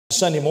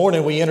Sunday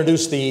morning, we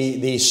introduced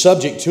the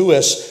subject to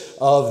us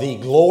of the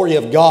glory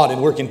of God,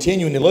 and we're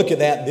continuing to look at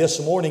that this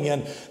morning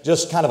in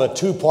just kind of a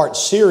two-part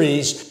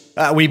series.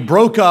 We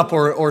broke up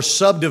or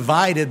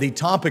subdivided the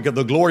topic of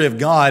the glory of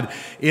God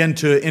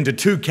into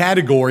two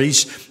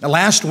categories.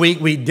 Last week,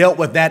 we dealt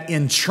with that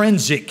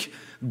intrinsic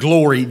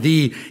glory,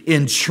 the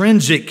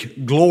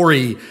intrinsic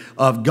glory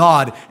of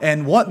God,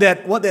 and what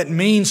that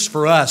means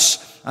for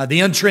us.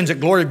 The intrinsic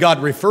glory of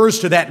God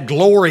refers to that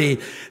glory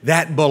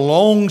that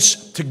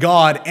belongs to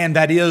God and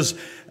that is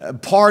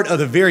part of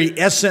the very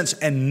essence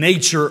and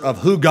nature of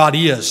who God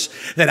is.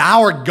 That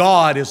our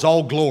God is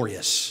all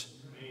glorious.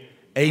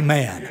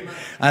 Amen.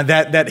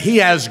 That He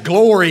has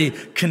glory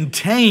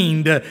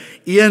contained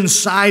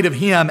inside of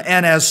Him,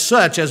 and as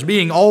such, as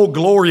being all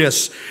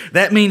glorious,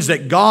 that means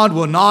that God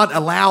will not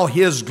allow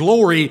His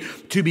glory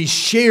to be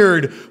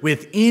shared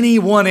with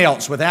anyone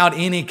else without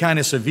any kind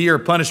of severe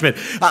punishment.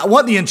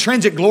 What the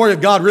intrinsic glory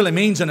of God really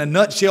means in a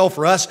nutshell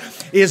for us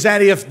is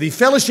that if the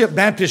Fellowship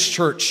Baptist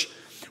Church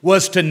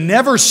was to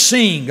never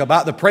sing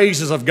about the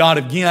praises of God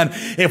again,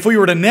 if we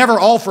were to never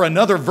offer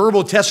another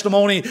verbal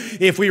testimony,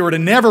 if we were to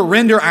never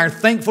render our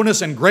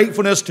thankfulness and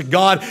gratefulness to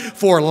God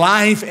for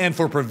life and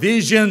for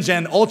provisions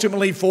and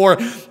ultimately for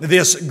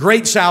this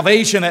great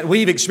salvation that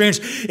we've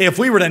experienced, if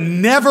we were to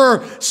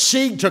never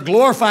seek to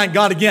glorify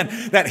God again,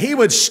 that He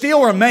would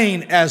still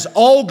remain as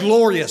all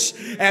glorious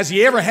as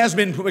He ever has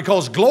been,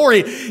 because glory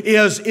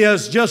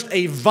is just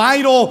a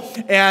vital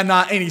and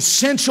an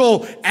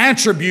essential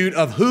attribute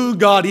of who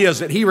God is,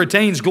 that He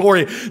retains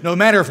glory no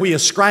matter if we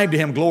ascribe to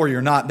Him glory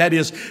or not. That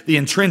is the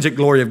intrinsic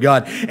glory of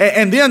God.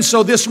 And then,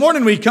 so this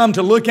morning we come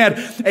to look at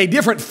a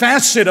different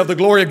facet of the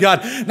glory of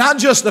God. Not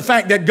just the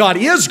fact that God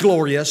is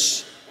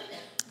glorious,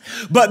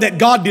 but that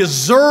God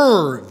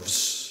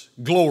deserves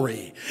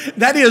glory.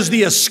 That is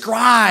the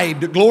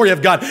ascribed glory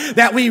of God,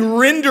 that we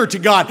render to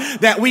God,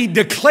 that we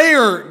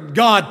declare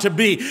God to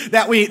be,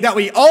 that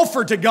we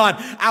offer to God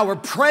our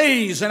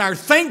praise and our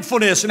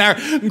thankfulness and our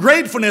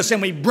gratefulness,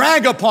 and we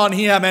brag upon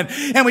Him,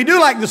 and we do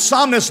like the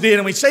psalmist did,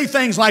 and we say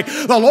things like,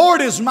 "The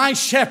Lord is my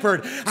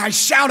shepherd, I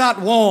shall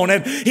not want,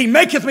 and He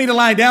maketh me to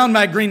lie down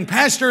by green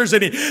pastures,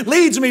 and He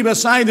leads me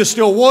beside the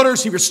still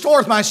waters, He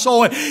restoreth my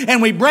soul,"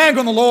 and we brag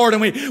on the Lord,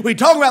 and we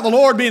talk about the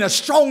Lord being a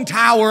strong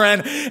tower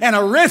and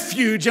a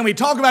refuge, and we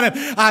talk about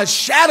Him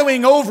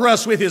shadowing over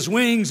us with His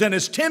wings and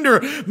His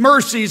tender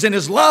mercies and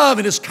His love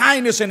and His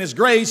kindness and His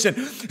grace. And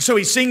so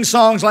we sing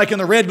songs like in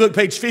the Red Book,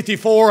 page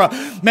 54,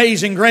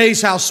 "Amazing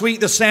Grace, how sweet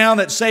the sound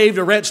that saved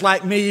a wretch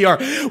like me." Or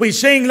we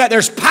sing that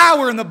there's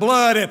power in the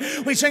blood,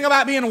 and we sing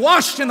about being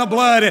washed in the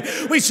blood,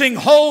 and we sing,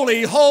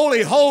 "Holy,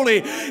 holy, holy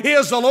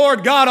is the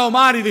Lord God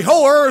Almighty. The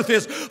whole earth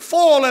is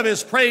full of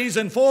His praise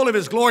and full of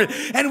His glory."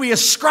 And we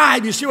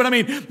ascribe, you see what I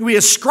mean? We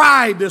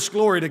ascribe this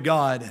glory to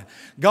God.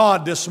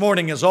 God this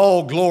morning is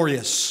all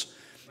glorious.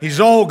 He's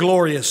all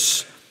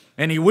glorious.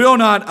 And He will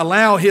not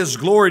allow His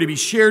glory to be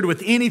shared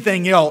with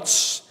anything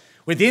else,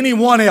 with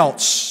anyone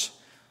else,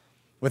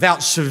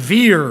 without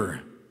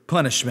severe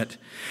punishment.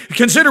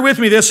 Consider with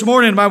me this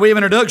morning, by way of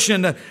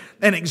introduction,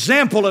 an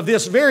example of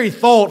this very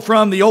thought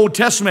from the Old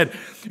Testament.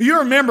 You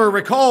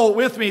recall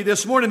with me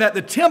this morning that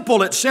the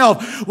temple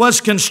itself was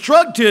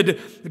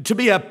constructed to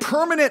be a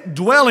permanent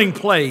dwelling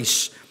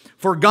place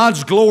for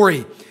God's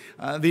glory.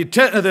 The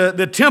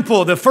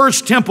temple, the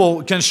first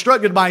temple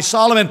constructed by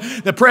Solomon,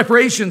 the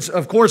preparations,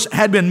 of course,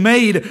 had been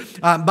made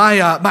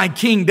by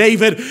King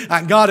David.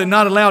 God had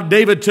not allowed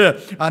David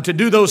to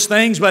do those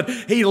things, but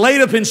he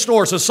laid up in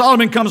store. So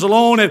Solomon comes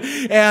along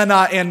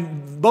and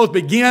both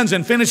begins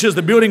and finishes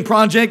the building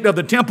project of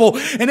the temple,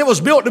 and it was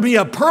built to be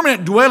a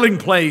permanent dwelling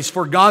place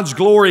for God's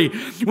glory.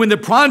 When the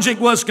project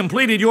was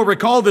completed, you'll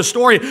recall the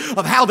story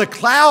of how the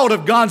cloud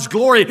of God's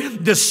glory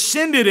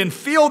descended and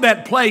filled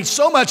that place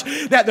so much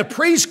that the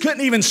priests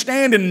couldn't even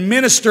stand and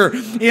minister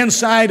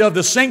inside of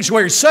the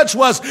sanctuary. Such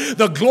was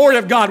the glory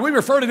of God. We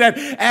refer to that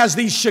as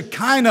the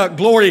Shekinah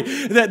glory,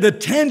 that the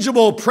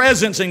tangible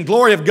presence and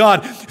glory of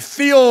God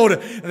filled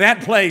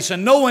that place,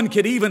 and no one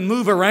could even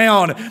move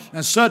around.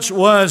 And such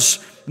was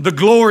the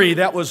glory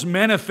that was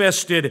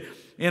manifested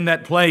in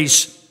that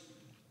place.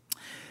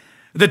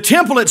 The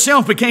temple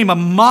itself became a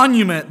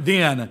monument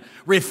then,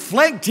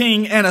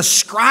 reflecting and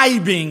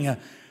ascribing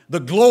the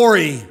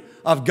glory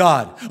of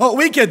God. Oh,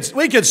 we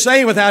could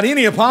say without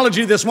any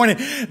apology this morning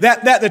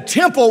that the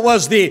temple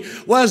was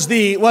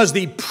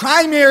the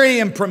primary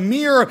and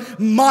premier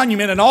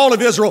monument in all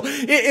of Israel.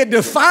 It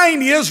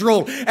defined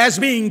Israel as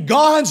being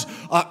God's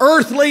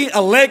earthly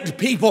elect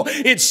people.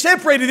 It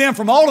separated them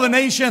from all of the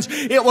nations.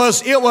 It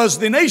was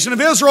the nation of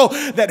Israel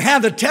that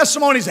had the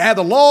testimonies, had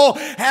the law,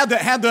 had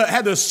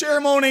the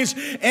ceremonies,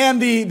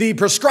 and the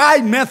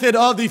prescribed method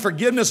of the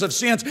forgiveness of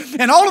sins.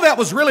 And all of that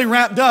was really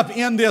wrapped up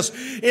in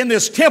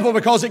this temple,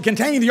 because it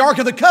contained the Ark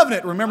of the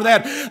Covenant. Remember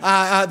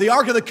that? The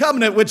Ark of the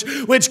Covenant,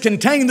 which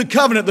contained the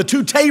covenant, the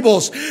two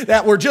tables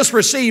that were just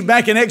received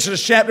back in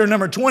Exodus chapter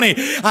number 20,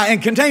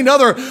 and contained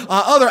other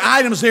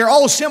items there,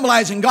 all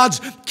symbolizing God's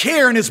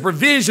care and His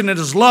provision and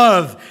His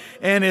love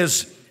and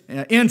His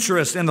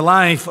interest in the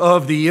life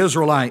of the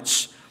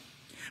Israelites.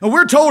 And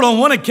we're told on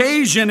one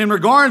occasion in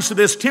regards to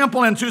this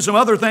temple and to some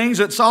other things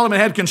that Solomon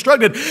had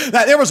constructed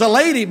that there was a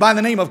lady by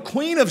the name of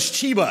Queen of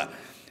Sheba.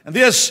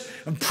 This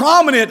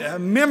prominent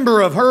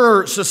member of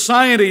her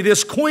society,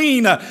 this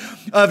Queen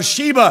of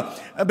Sheba,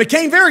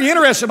 became very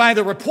interested by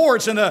the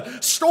reports and the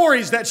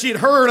stories that she had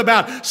heard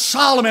about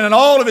Solomon and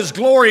all of his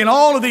glory and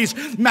all of these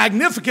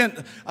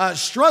magnificent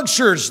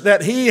structures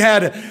that he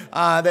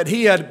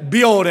had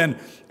built, and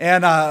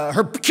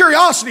her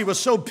curiosity was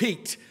so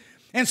piqued.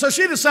 And so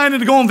she decided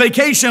to go on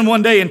vacation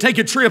one day and take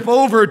a trip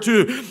over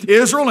to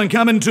Israel and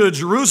come into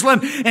Jerusalem,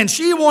 and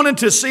she wanted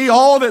to see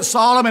all that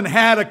Solomon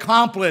had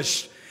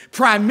accomplished,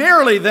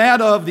 primarily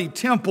that of the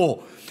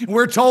temple.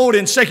 We're told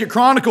in 2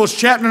 Chronicles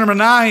chapter number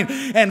 9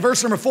 and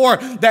verse number 4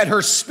 that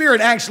her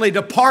spirit actually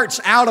departs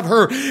out of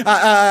her,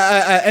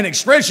 an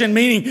expression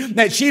meaning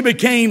that she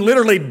became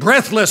literally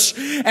breathless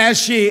as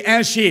she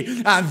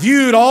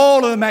viewed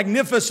all of the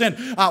magnificent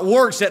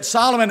works that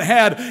Solomon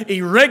had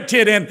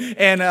erected,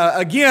 and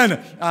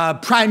again,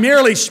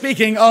 primarily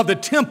speaking of the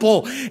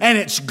temple and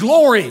its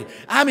glory.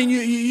 I mean,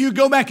 you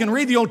go back and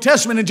read the Old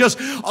Testament and just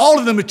all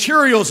of the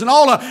materials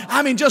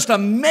and just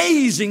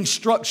amazing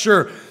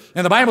structure.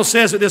 And the Bible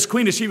says that this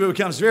Queen of Sheba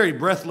becomes very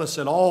breathless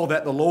at all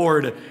that the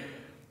Lord,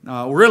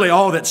 really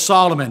all that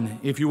Solomon,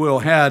 if you will,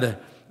 had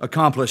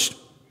accomplished.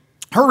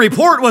 Her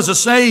report was to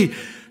say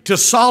to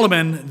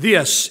Solomon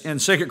this in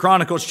 2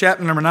 Chronicles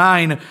chapter number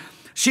 9.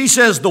 She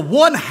says, "The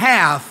one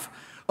half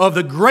of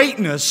the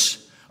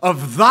greatness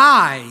of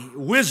thy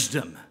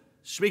wisdom,"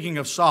 speaking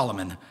of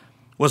Solomon,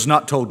 "was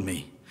not told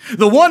me."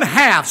 The one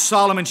half,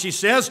 Solomon, she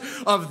says,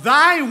 of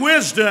thy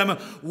wisdom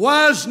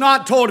was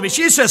not told to me.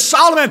 She says,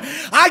 Solomon,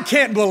 I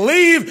can't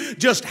believe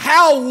just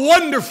how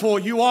wonderful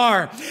you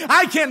are.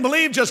 I can't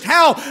believe just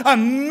how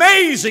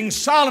amazing,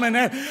 Solomon.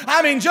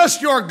 I mean,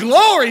 just your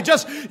glory,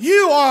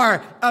 you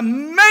are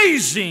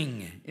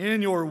amazing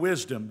in your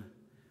wisdom.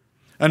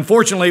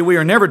 Unfortunately, we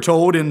are never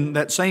told in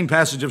that same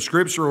passage of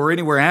Scripture or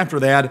anywhere after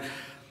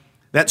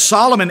that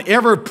Solomon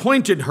ever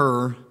pointed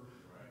her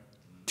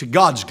to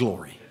God's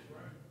glory.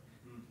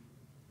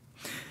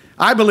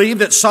 I believe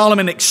that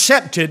Solomon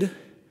accepted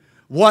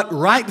what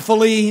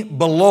rightfully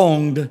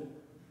belonged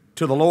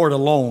to the Lord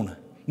alone.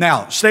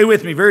 Now, stay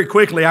with me very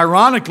quickly.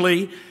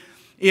 Ironically,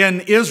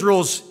 in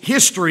Israel's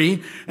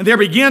history, and there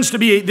begins to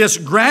be this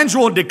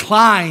gradual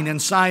decline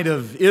inside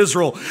of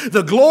Israel.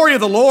 The glory of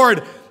the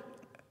Lord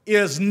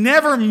is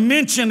never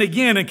mentioned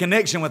again in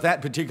connection with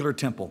that particular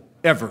temple,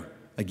 ever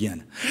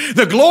again.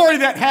 The glory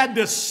that had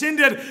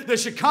descended, the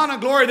Shekinah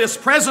glory, this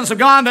presence of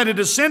God that had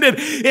descended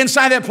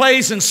inside that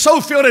place and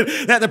so filled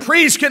it that the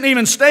priest couldn't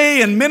even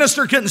stay and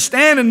minister, couldn't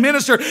stand and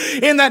minister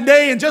in that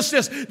day. And just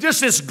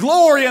this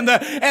glory and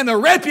the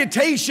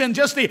reputation,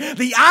 just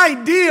the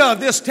idea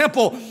of this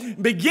temple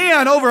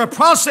began over a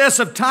process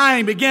of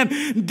time, began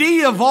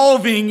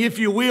de-evolving, if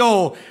you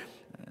will.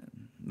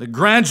 The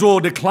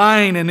gradual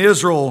decline in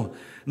Israel.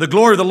 The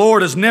glory of the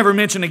Lord is never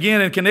mentioned again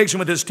in connection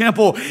with His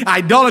temple.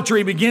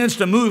 Idolatry begins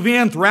to move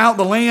in throughout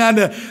the land.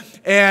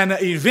 And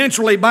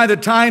eventually, by the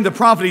time the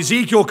prophet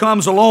Ezekiel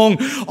comes along,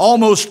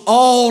 almost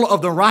all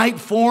of the right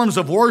forms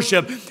of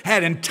worship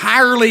had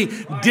entirely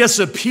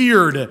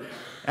disappeared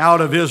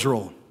out of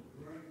Israel.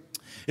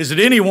 Is it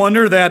any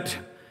wonder that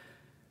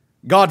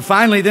God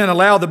finally then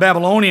allowed the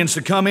Babylonians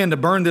to come in to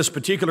burn this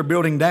particular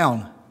building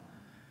down?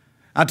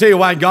 I'll tell you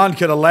why God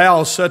could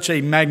allow such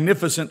a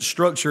magnificent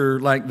structure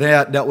like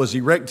that was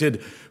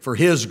erected for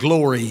His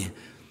glory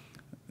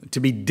to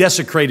be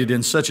desecrated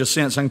in such a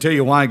sense. I can tell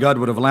you why God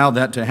would have allowed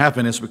that to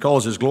happen. It's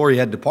because His glory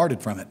had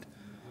departed from it.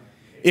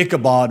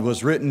 Ichabod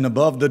was written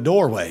above the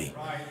doorway.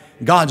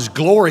 God's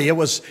glory, it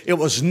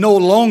was no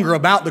longer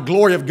about the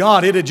glory of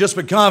God. It had just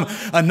become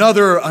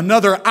another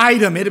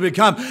item. It had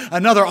become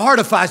another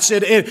artifice.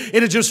 It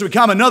had just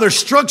become another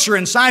structure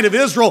inside of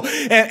Israel.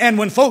 And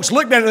when folks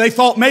looked at it, they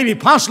thought maybe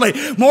possibly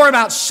more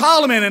about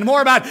Solomon and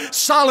more about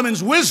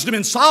Solomon's wisdom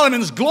and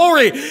Solomon's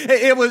glory.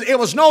 It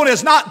was known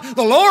as not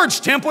the Lord's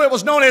temple. It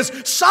was known as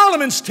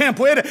Solomon's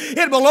temple.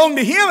 It belonged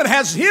to him. It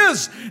has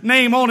his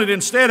name on it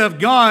instead of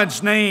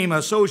God's name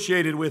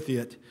associated with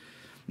it.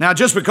 Now,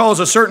 just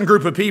because a certain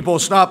group of people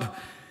stopped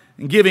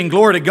giving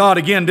glory to God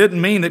again didn't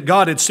mean that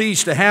God had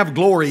ceased to have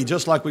glory,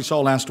 just like we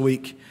saw last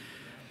week.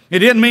 It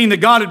didn't mean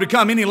that God had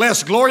become any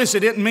less glorious.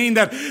 It didn't mean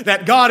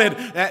that God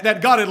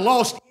had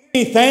lost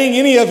anything,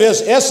 any of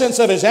His essence,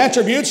 of His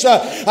attributes.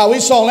 We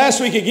saw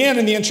last week again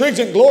in the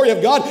intrinsic glory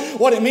of God.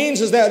 What it means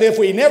is that if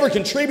we never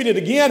contributed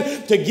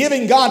again to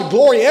giving God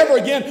glory ever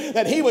again,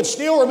 that He would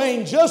still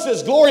remain just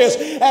as glorious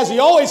as He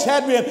always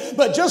had been.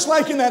 But just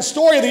like in that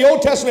story of the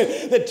Old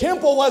Testament, the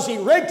temple was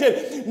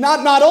erected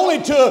not only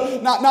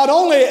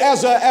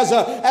as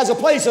a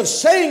place of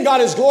saying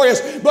God is glorious,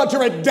 but to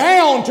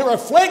redound, to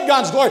reflect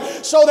God's glory,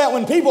 so that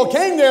when people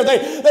came there,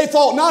 they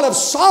thought not of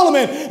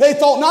Solomon, they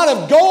thought not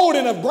of gold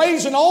and of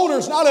brazen altars,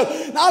 not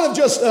of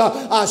just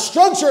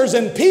structures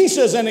and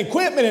pieces and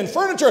equipment and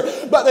furniture,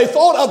 but they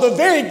thought of the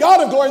very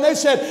God of glory. And they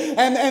said,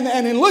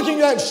 and in looking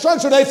at that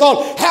structure, they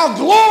thought, how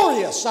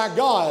glorious our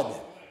God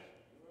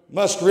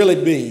must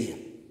really be.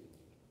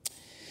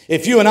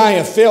 If you and I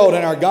have failed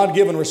in our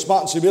God-given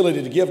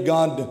responsibility to give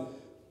God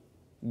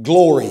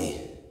glory,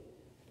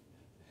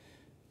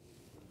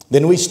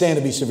 then we stand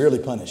to be severely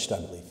punished,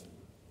 I believe.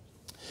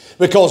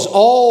 Because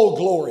all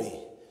glory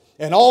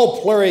and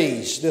all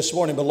praise this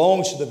morning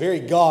belongs to the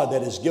very God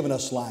that has given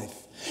us life.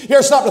 You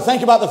ever stop to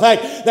think about the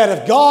fact that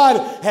if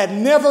God had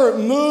never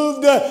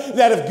moved,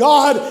 that if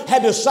God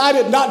had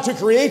decided not to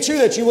create you,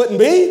 that you wouldn't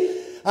be?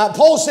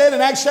 Paul said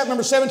in Acts chapter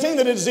number 17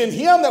 that it is in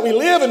Him that we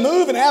live and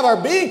move and have our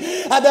being,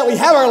 that we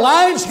have our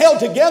lives held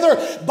together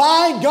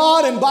by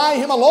God and by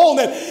Him alone,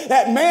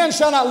 that man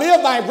shall not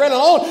live by bread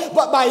alone,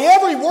 but by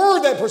every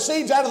word that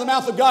proceeds out of the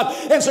mouth of God.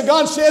 And so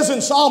God says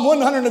in Psalm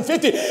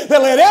 150 that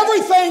let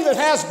everything that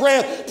has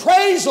breath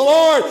praise the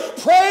Lord,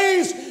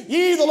 praise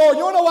ye the Lord.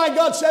 You want to know why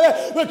God said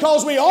that?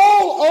 Because we all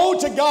owe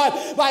to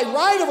God by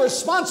right of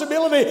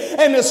responsibility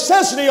and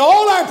necessity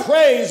all our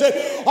praise and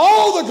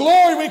all the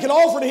glory we can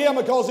offer to Him,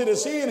 because it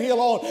is He and He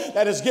alone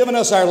that has given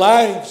us our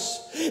lives.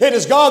 It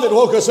is God that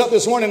woke us up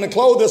this morning and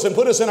clothed us and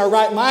put us in our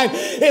right mind.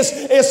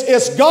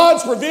 It's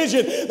God's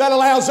provision that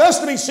allows us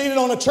to be seated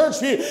on a church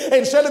pew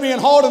instead of being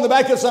hauled in the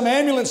back of some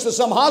ambulance to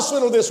some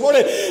hospital this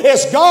morning.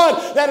 It's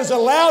God that has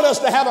allowed us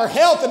to have our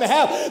health and to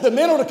have the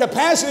mental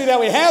capacity that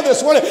we have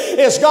this morning.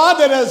 It's God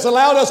that has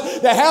allowed us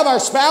to have our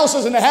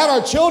spouses and to have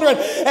our children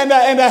and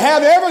to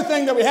have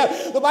everything that we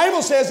have. The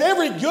Bible says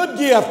every good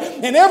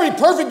gift and every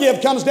perfect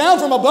gift comes down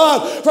from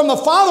above, from the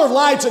Father of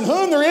lights, in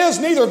whom there is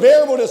neither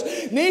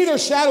variableness, neither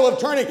shadow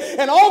of turning.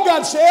 And all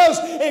God says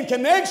in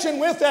connection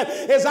with that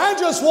is, I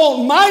just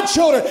want my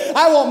children,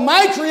 I want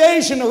my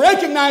creation to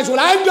recognize what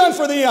I've done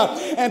for them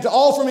and to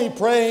offer me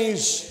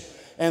praise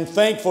and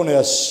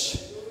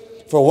thankfulness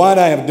for what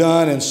I have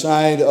done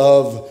inside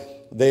of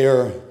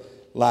their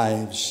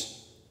lives.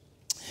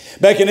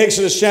 Back in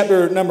Exodus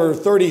chapter number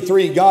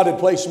 33, God had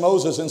placed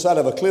Moses inside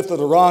of a cliff of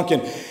the rock,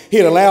 and He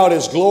had allowed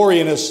His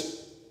glory and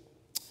His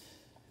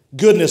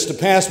goodness to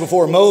pass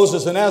before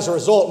Moses. And as a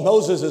result,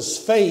 Moses'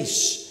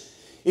 face,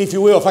 if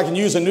you will, if I can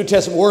use a New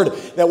Testament word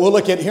that we'll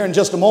look at here in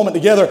just a moment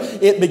together,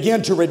 it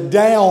began to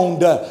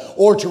redound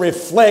or to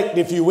reflect,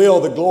 if you will,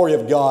 the glory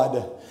of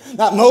God.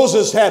 Now,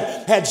 Moses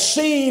had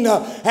seen,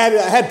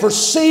 had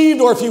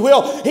perceived, or if you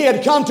will, he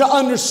had come to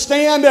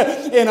understand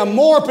in a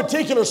more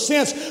particular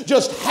sense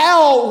just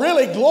how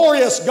really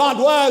glorious God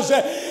was.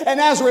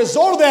 And as a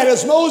result of that,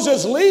 as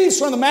Moses leaves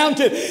from the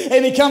mountain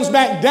and he comes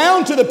back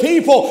down to the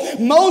people,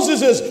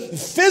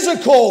 Moses'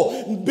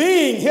 physical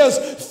being, his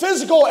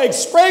physical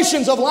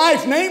expressions of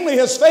life, namely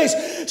his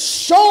face,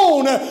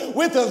 shone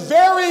with the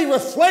very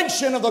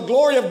reflection of the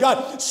glory of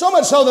God. So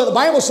much so that the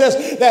Bible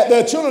says that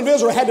the children of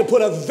Israel had to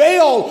put a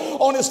veil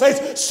on his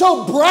face.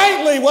 So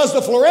brightly was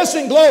the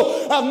fluorescent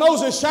glow of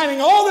Moses shining,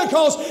 all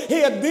because he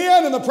had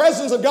been in the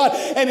presence of God,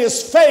 and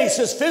his face,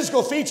 his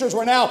physical features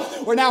were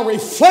now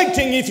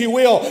reflecting, if you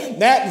will,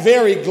 that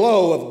very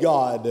glow of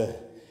God.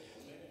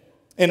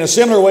 In a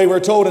similar way, we're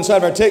told inside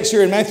of our text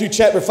here in Matthew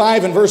chapter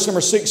 5 and verse number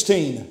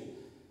 16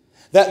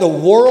 that the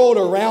world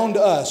around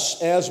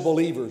us as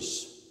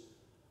believers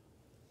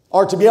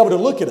are to be able to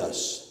look at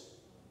us.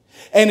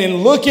 And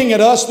in looking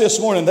at us this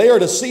morning, they are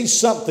to see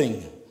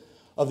something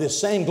of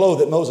this same glow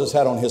that Moses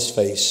had on his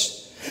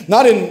face.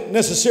 Not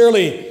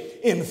necessarily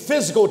in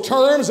physical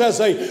terms as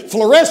a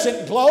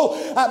fluorescent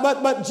glow,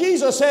 but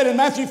Jesus said in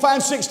Matthew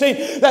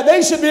 5:16 that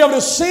they should be able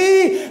to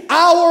see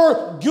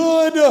our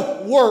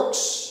good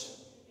works.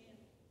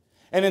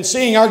 And in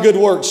seeing our good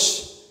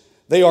works,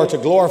 they are to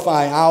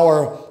glorify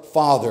our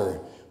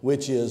Father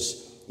which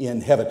is in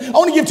heaven. I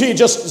want to give to you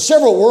just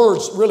several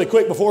words really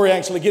quick before we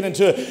actually get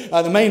into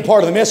the main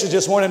part of the message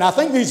this morning. I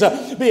think these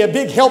will be a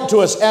big help to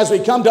us as we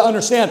come to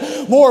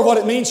understand more of what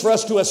it means for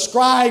us to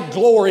ascribe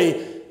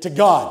glory to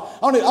God.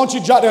 I want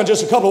you to jot down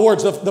just a couple of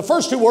words. The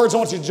first two words I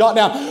want you to jot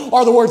down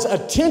are the words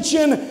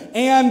attention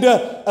and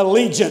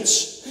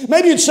allegiance.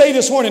 Maybe you'd say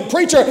this morning,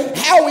 preacher,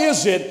 how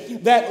is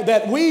it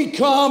that we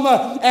come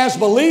as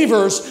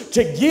believers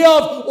to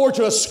give or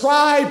to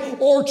ascribe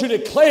or to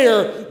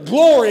declare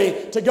glory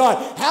to God?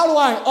 How do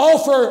I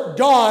offer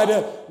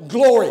God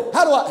glory?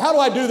 How do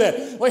I do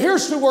that? Well,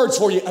 here's two words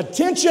for you: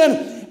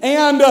 attention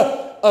and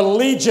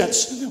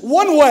allegiance.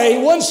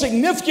 One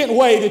significant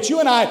way that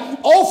you and I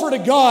offer to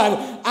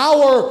God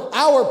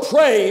our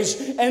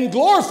praise and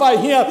glorify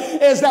Him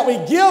is that we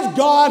give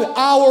God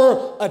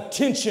our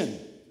attention.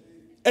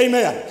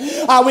 Amen.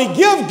 We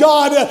give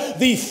God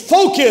the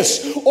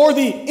focus or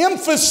the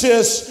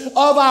emphasis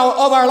of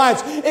our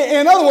lives.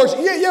 In other words,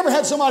 you ever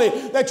had somebody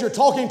that you're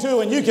talking to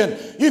and you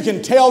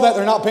can tell that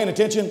they're not paying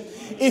attention?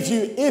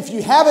 If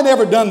you haven't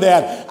ever done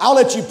that, I'll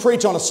let you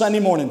preach on a Sunday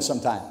morning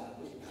sometime.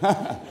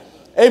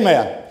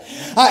 Amen.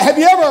 Have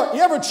you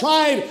ever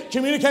tried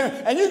communicating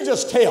and you can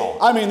just tell?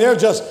 I mean, they're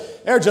just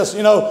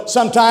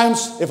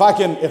sometimes if I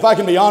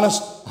can be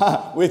honest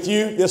with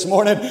you this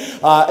morning,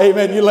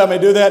 amen, you let me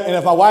do that. And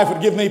if my wife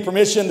would give me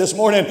permission this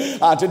morning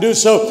to do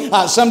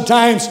so,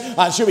 sometimes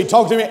she'll be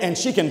talking to me and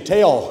she can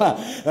tell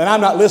that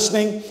I'm not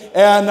listening.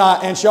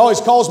 And she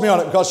always calls me on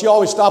it because she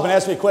always stops and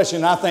asks me a question,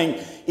 and I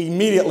think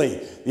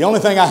immediately, the only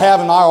thing I have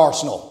in my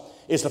arsenal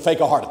is to fake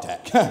a heart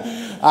attack.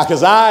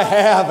 Because I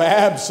have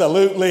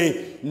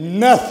absolutely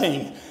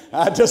nothing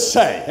to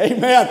say.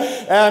 Amen.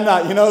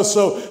 And,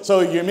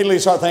 so you immediately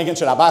start thinking,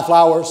 should I buy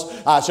flowers?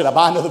 Should I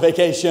buy another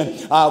vacation?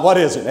 What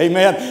is it?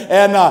 Amen.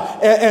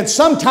 And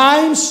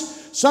sometimes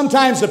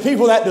the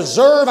people that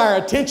deserve our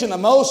attention the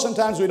most,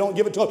 sometimes we don't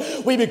give it to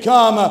them. We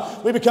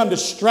become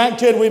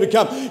distracted. We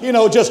become,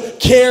 just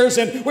cares,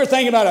 and we're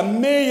thinking about a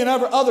million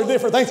other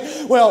different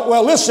things.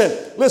 Well, listen.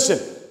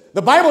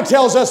 The Bible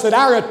tells us that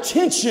our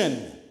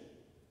attention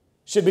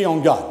should be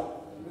on God.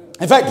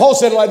 In fact, Paul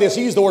said it like this.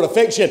 He used the word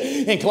affection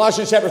in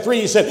Colossians chapter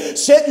 3. He said,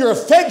 set your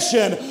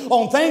affection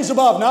on things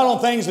above, not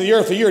on things of the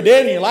earth. For you are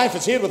dead and your life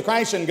is hid with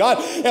Christ in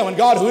God. And when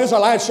God, who is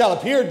our life, shall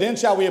appear, then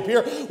shall we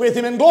appear with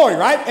Him in glory,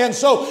 right? And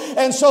so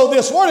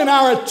this morning,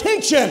 our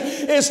attention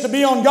is to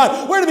be on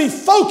God. We're to be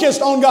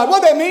focused on God.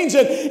 What that means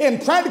in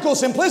practical,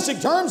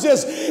 simplistic terms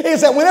is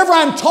that whenever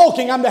I'm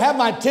talking, I'm to have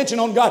my attention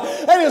on God.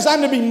 That is,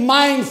 I'm to be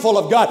mindful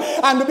of God.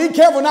 I'm to be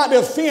careful not to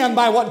offend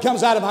by what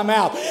comes out of my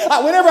mouth.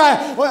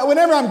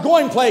 Whenever I'm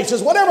going places,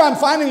 whatever I'm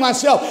finding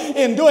myself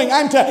in doing,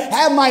 I'm to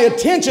have my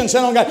attention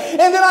set on God. And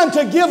then I'm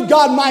to give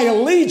God my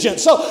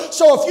allegiance. So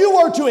if you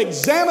were to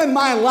examine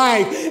my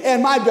life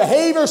and my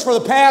behaviors for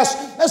the past,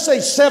 let's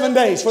say 7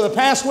 days, for the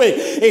past week,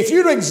 if you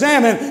were to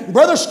examine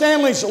Brother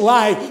Stanley's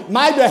life,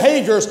 my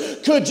behaviors,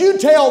 could you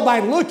tell by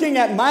looking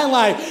at my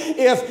life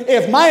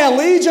if my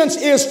allegiance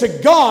is to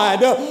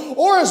God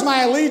or is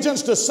my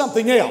allegiance to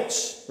something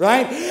else?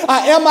 Right?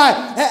 Am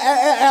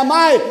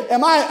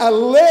I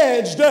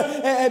alleged? Do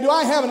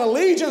I have an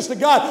allegiance to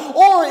God?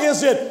 Or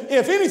is it,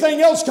 if anything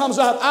else comes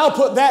up, I'll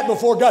put that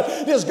before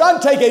God? Does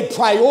God take a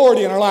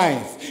priority in our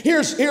life?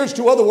 Here's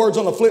two other words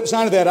on the flip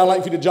side of that I'd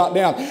like for you to jot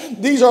down.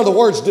 These are the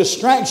words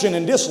distraction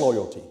and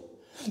disloyalty.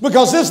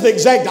 Because this is the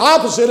exact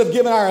opposite of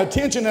giving our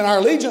attention and our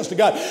allegiance to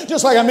God.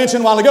 Just like I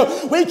mentioned a while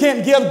ago, we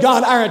can't give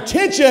God our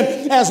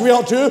attention as we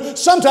ought to,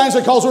 sometimes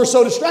because we're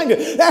so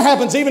distracted. That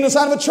happens even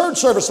inside of a church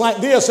service like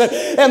this.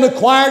 And the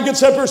choir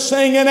gets up here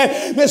singing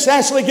it. Miss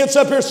Ashley gets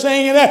up here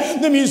singing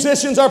it. The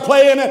musicians are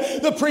playing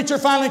it. The preacher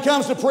finally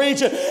comes to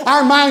preach.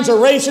 Our minds are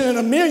racing in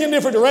a million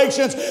different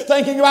directions,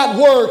 thinking about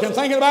work and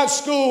thinking about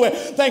school and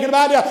thinking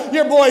about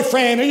your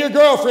boyfriend or your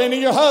girlfriend or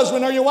your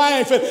husband or your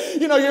wife. And,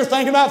 you're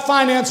thinking about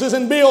finances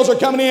and bills are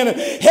coming in and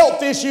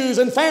health issues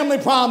and family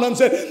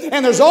problems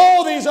and there's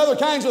all these other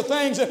kinds of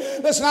things. And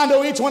listen, I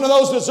know each one of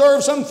those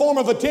deserves some form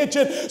of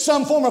attention,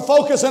 some form of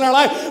focus in our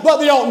life, but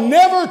they ought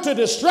never to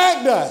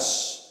distract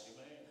us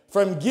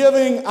from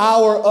giving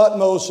our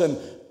utmost and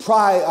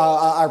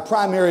our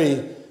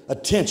primary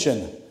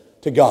attention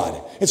to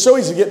God. It's so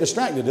easy to get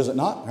distracted, is it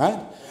not? Right?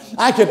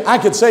 I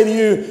could say to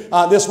you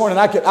this morning,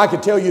 I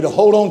could tell you to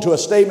hold on to a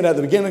statement at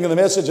the beginning of the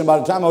message, and by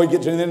the time I would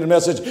get to the end of the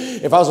message,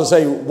 if I was to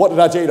say, what did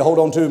I tell you to hold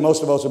on to?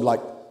 Most of us would be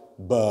like,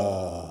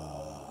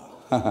 bah.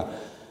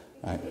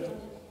 Right.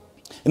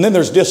 And then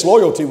there's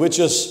disloyalty, which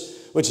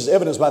is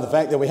evidenced by the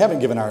fact that we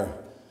haven't given our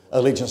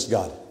allegiance to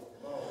God.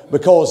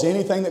 Because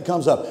anything that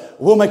comes up,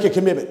 we'll make a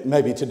commitment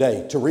maybe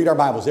today to read our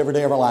Bibles every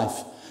day of our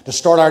life. To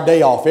start our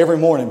day off every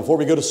morning before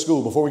we go to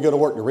school, before we go to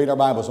work, to read our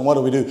Bibles. And what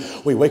do?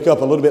 We wake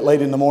up a little bit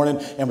late in the morning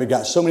and we've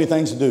got so many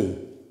things to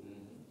do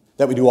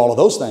that we do all of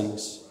those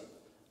things,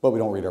 but we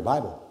don't read our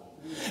Bible.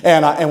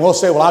 And we'll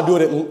say, well, I'll do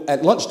it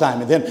at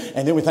lunchtime. And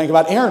then we think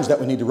about errands that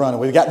we need to run.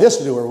 And we've got this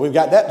to do or we've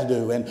got that to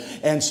do.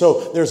 And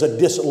so there's a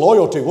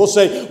disloyalty. We'll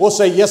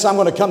say, yes, I'm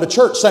going to come to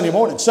church Sunday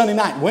morning, Sunday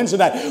night, Wednesday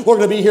night. We're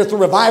going to be here through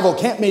revival,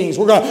 camp meetings.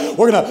 We're going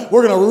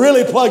to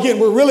really plug in.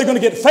 We're really going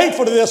to get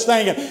faithful to this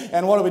thing.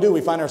 And what do?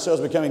 We find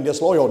ourselves becoming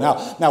disloyal.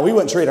 Now we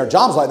wouldn't treat our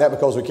jobs like that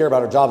because we care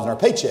about our jobs and our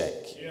paycheck.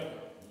 Yeah.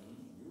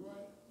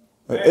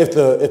 If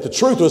the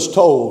truth was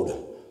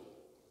told,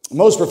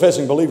 most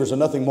professing believers are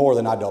nothing more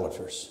than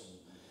idolaters.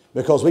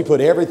 Because we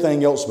put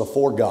everything else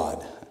before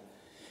God.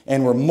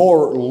 And we're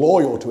more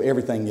loyal to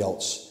everything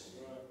else.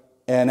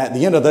 And at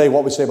the end of the day,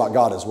 what we say about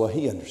God is, well,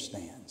 He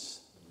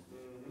understands.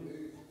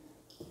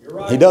 You're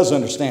right. He does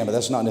understand, but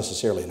that's not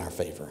necessarily in our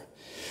favor.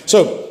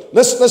 So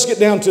let's get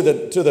down to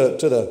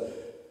the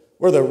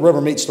where the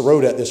rubber meets the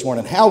road at this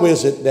morning. How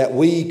is it that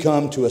we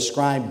come to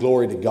ascribe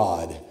glory to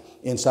God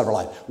inside our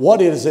life?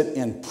 What is it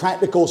in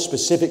practical,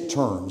 specific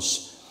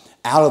terms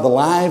out of the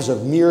lives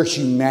of mere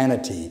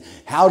humanity?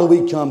 How do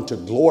we come to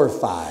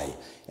glorify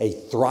a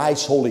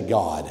thrice holy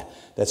God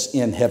that's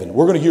in heaven?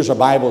 We're going to use our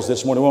Bibles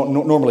this morning. We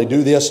won't normally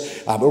do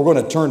this, but we're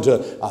going to turn to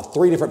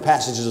 3 different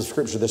passages of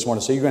Scripture this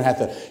morning. So you're going to have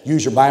to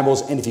use your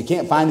Bibles. And if you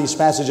can't find these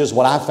passages,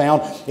 what I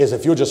found is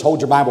if you'll just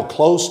hold your Bible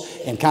close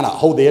and kind of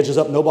hold the edges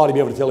up, nobody will be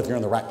able to tell if you're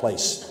in the right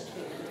place.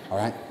 All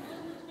right?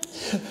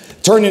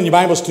 Turn in your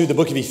Bibles to the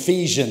book of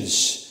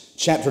Ephesians,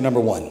 chapter number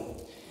 1.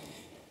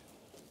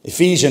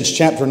 Ephesians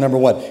chapter number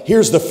 1.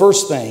 Here's the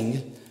first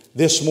thing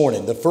this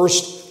morning. The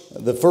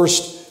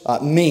first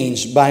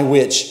means by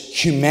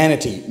which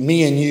humanity,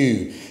 me and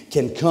you,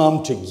 can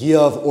come to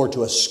give or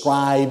to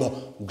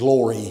ascribe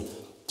glory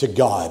to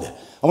God.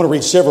 I want to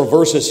read several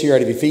verses here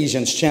out of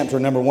Ephesians chapter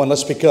number 1.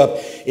 Let's pick up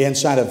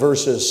inside of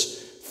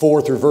verses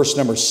 4 through verse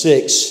number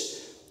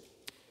 6.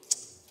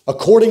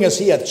 According as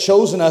He hath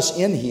chosen us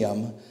in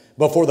Him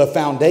before the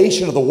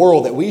foundation of the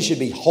world, that we should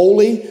be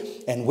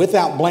holy and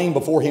without blame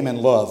before Him in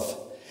love,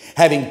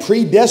 having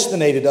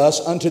predestinated us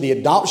unto the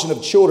adoption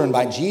of children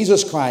by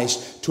Jesus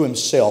Christ to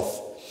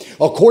Himself,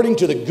 according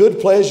to the good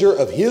pleasure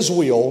of His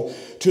will,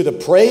 to the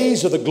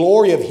praise of the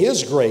glory of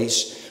His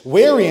grace,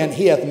 wherein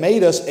He hath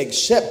made us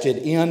accepted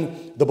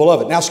in the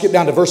Beloved. Now skip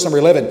down to verse number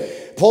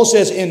 11. Paul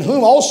says, in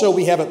whom also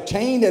we have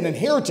obtained an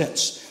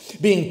inheritance,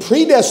 being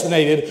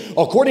predestinated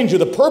according to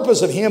the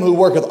purpose of Him who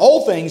worketh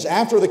all things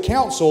after the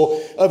counsel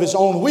of His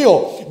own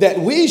will, that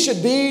we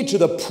should be to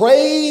the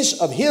praise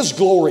of His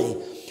glory,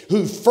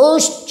 who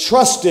first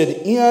trusted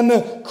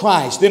in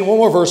Christ. Then one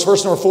more verse,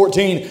 verse number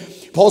 14.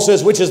 Paul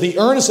says, which is the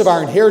earnest of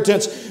our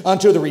inheritance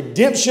unto the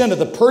redemption of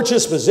the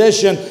purchased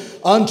possession,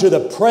 unto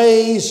the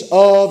praise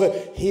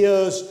of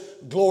His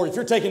glory. If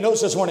you're taking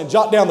notes this morning,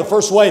 jot down the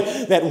first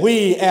way that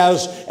we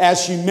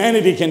as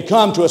humanity can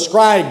come to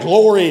ascribe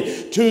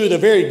glory to the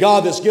very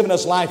God that's given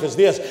us life is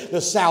this: the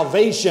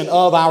salvation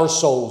of our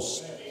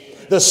souls.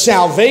 The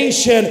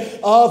salvation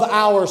of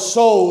our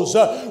souls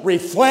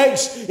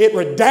reflects, it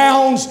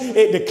redounds,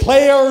 it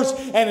declares,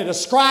 and it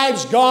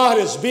ascribes God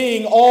as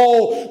being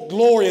all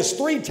glorious.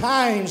 3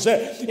 times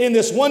in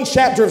this one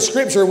chapter of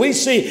Scripture, we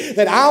see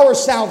that our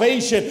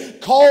salvation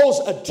calls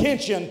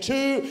attention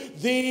to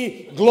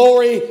the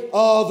glory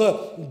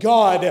of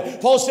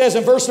God. Paul says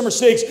in verse number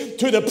 6,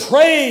 to the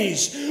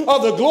praise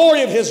of the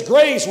glory of His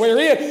grace,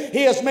 wherein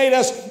He has made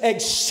us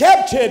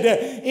accepted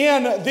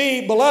in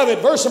the Beloved.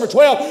 Verse number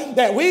 12,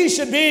 that we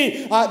should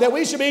be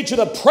to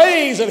the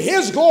praise of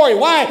His glory.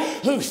 Why?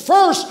 Who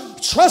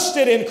first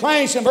trusted in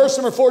Christ, in verse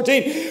number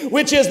 14,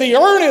 which is the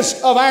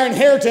earnest of our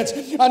inheritance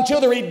until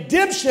the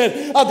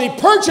redemption of the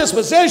purchased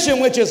possession,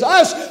 which is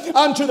us,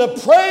 unto the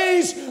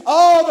praise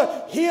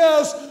of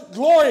His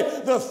glory.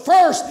 The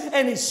first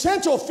and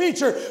essential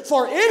feature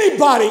for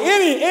anybody,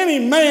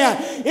 any man,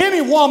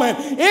 any woman,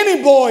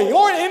 any boy,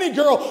 or any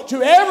girl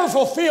to ever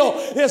fulfill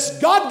this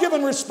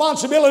God-given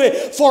responsibility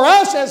for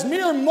us as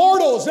mere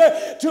mortals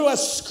to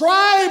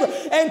ascribe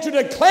and to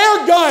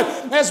declare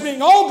God as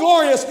being all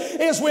glorious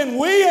is when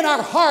we in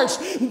our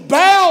hearts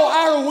bow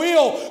our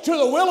will to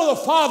the will of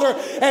the Father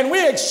and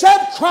we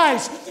accept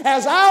Christ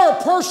as our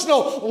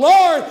personal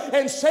Lord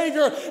and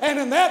Savior. And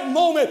in that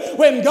moment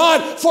when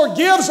God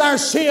forgives our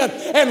sin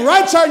and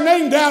writes our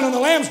name down in the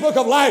Lamb's Book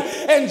of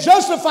Life and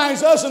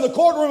justifies us in the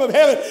courtroom of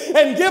heaven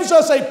and gives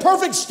us a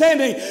perfect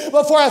standing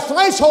before our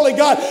thrice holy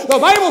God, the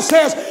Bible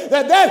says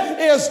that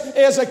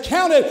is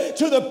accounted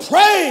to the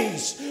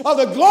praise of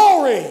the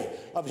glory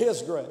of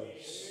His grace.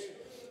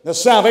 The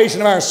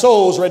salvation of our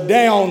souls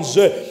redounds,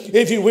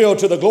 if you will,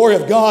 to the glory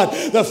of God.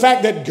 The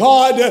fact that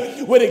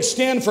God would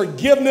extend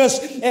forgiveness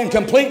and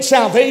complete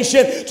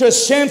salvation to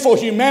sinful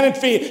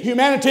humanity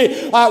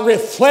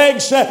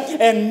reflects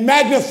and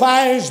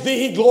magnifies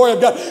the glory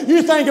of God.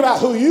 You think about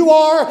who you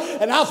are,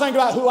 and I'll think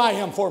about who I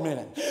am for a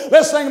minute.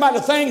 Let's think about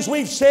the things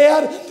we've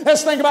said.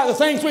 Let's think about the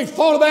things we've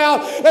thought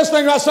about. Let's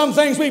think about some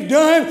things we've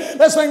done.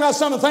 Let's think about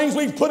some of the things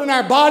we've put in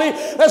our body.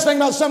 Let's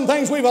think about some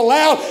things we've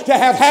allowed to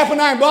have happen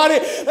in our body.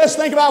 Let's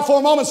think about for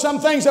a moment some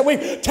things that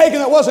we've taken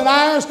that wasn't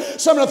ours,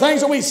 some of the things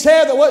that we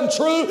said that wasn't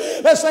true.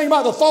 Let's think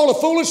about the thought of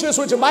foolishness,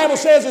 which the Bible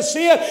says is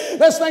sin.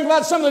 Let's think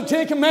about some of the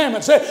 10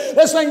 Commandments.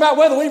 Let's think about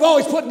whether we've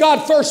always put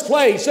God first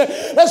place.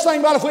 Let's think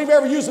about if we've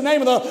ever used the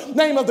name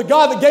of the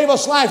God that gave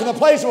us life in the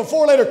place of a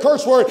 4-letter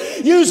curse word.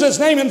 Use His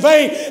name in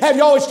vain. Have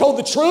you always told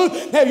the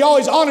truth? Have you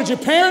always honored your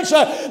parents?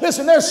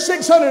 Listen, there's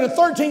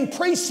 613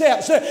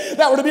 precepts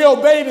that were to be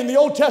obeyed in the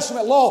Old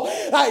Testament law.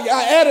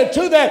 I added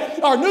to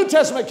that our New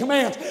Testament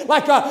commands,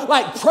 like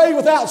pray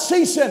without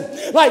ceasing,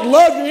 like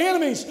love your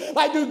enemies,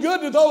 like do good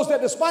to those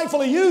that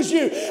despitefully use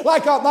you,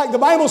 like the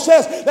Bible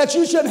says that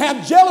you shouldn't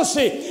have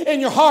jealousy in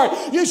your heart.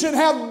 You shouldn't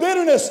have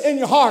bitterness in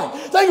your heart.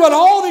 Think about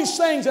all these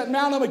things that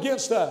mount up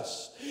against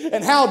us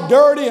and how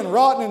dirty and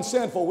rotten and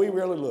sinful we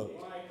really look.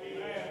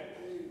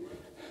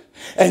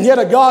 And yet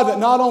a God that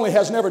not only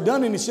has never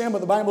done any sin, but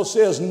the Bible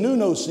says knew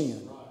no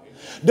sin.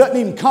 Doesn't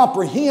even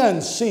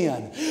comprehend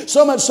sin.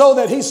 So much so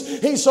that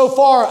he's so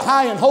far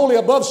high and holy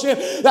above sin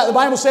that the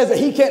Bible says that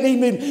He can't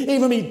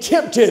even be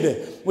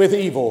tempted with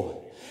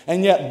evil.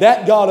 And yet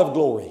that God of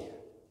glory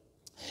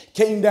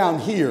came down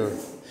here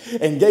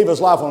and gave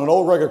His life on an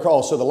old rugged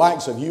cross so the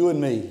likes of you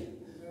and me,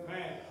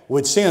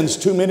 with sins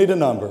too many to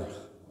number,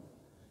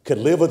 could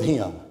live with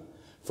Him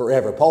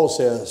forever. Paul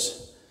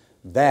says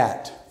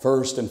that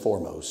first and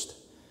foremost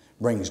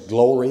brings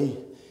glory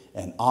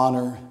and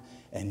honor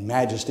and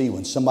majesty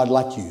when somebody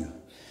like you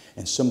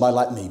and somebody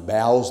like me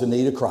bows the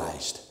knee to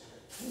Christ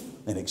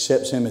and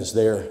accepts Him as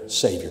their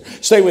Savior.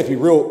 Stay with me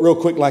real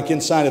quick, like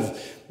inside of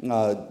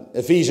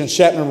Ephesians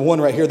chapter number 1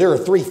 right here. There are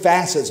 3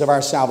 facets of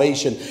our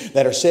salvation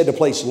that are said to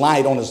place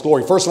light on His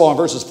glory. First of all, in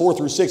verses 4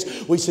 through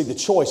 6, we see the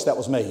choice that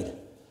was made.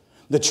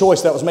 The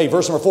choice that was made.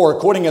 Verse number 4,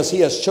 according as He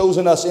has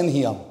chosen us in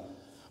Him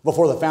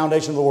before the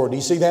foundation of the world. Do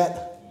you see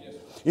that? Yes.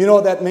 You know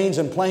what that means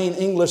in plain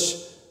English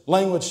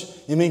language?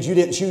 It means you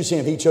didn't choose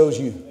Him, He chose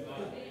you.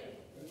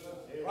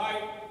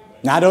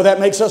 Now, I know that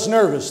makes us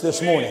nervous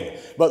this morning,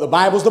 but the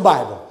Bible's the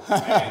Bible.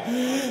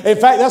 In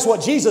fact, that's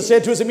what Jesus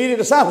said to his immediate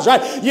disciples,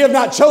 right? You have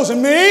not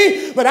chosen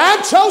me, but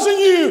I've chosen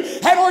you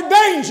and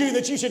ordained you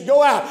that you should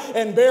go out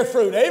and bear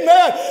fruit.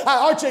 Amen.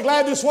 Aren't you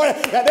glad this morning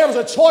that there was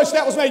a choice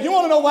that was made? You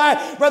want to know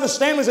why Brother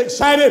Stanley's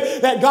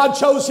excited that God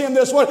chose him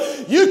this morning?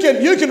 You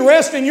can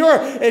rest in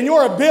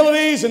your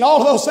abilities and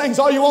all of those things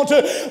all you want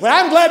to, but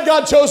I'm glad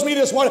God chose me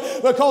this morning,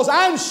 because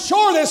I'm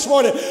sure this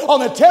morning on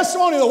the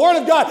testimony of the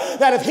Word of God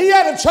that if He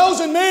hadn't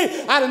chosen me,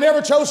 I'd have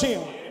never chose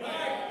him.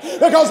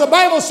 Because the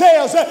Bible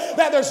says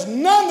that there's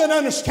none that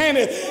understand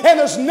it, and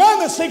there's none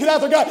that seek it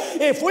after God.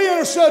 If we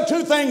understood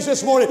two things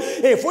this morning,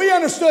 if we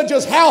understood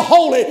just how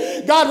holy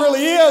God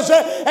really is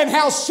and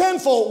how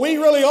sinful we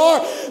really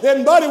are,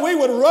 then, buddy, we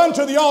would run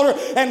to the altar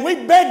and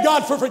we'd beg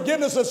God for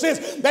forgiveness of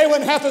sins. They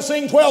wouldn't have to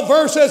sing 12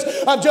 verses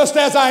of Just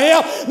As I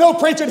Am. No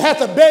preacher would have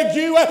to beg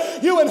you.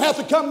 You wouldn't have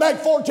to come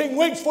back 14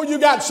 weeks before you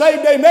got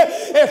saved. Amen.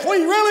 If we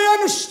really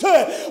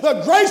understood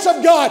the grace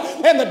of God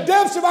and the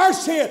depths of our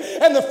sin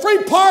and the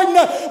free pardon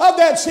of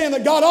that sin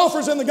that God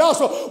offers in the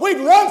gospel, we'd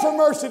run for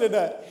mercy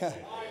today.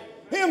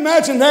 Can you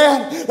imagine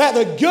that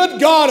the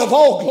good God of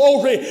all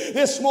glory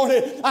this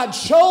morning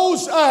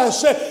chose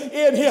us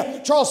in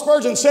Him? Charles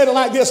Spurgeon said it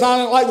like this. I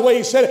don't like the way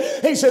he said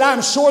it. He said,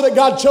 I'm sure that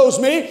God chose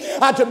me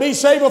to be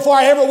saved before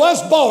I ever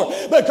was born,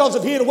 because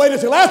if He had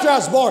waited till after I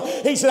was born,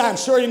 he said, I'm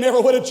sure He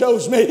never would have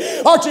chose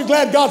me. Aren't you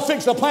glad God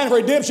fixed a plan of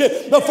redemption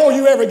before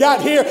you ever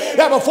got here?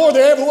 That before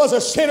there ever was a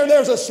sinner,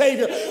 there was a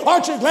Savior.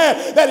 Aren't you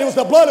glad that it was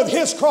the blood of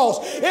His cross?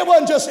 It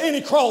wasn't just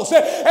any cross.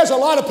 There's a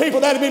lot of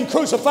people that have been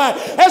crucified.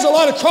 There's a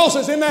lot of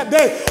crosses in that day.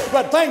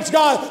 But thanks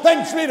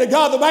be to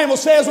God, the Bible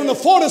says when the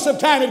fullness of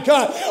time had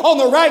come, on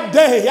the right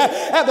day,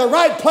 at the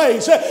right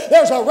place,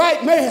 there's a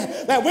right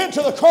man that went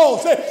to the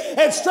cross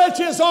and stretched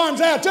his arms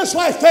out just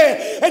like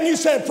that. And you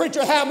said,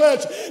 preacher, how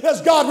much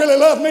does God really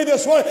love me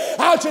this morning?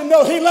 How'd you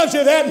know He loves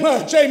you that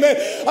much? Amen.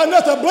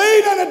 Enough to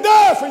bleed and to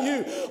die for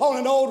you on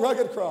an old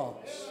rugged cross.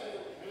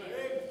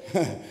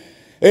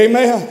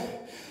 Amen.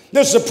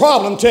 This is a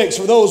problem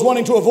text for those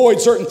wanting to avoid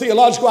certain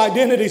theological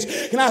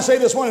identities. Can I say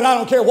this morning, I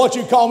don't care what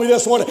you call me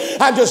this morning,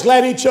 I'm just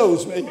glad He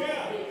chose me.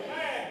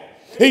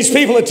 These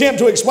people attempt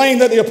to explain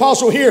that the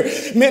apostle here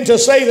meant to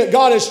say that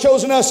God has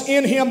chosen us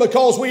in Him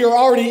because we are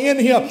already in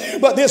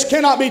Him. But this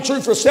cannot be true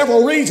for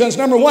several reasons.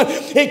 Number one,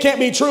 it can't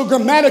be true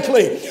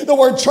grammatically. The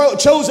word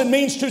chosen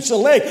means to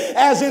select,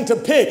 as in to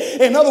pick.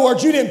 In other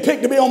words, you didn't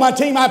pick to be on my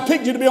team. I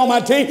picked you to be on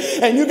my team.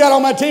 And you got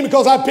on my team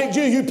because I picked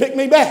you. You picked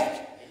me back.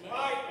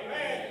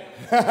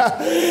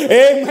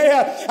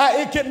 Amen.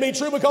 It can be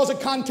true because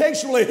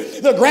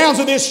contextually the grounds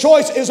of this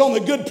choice is on the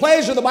good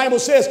pleasure, the Bible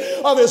says,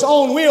 of His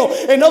own will.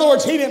 In other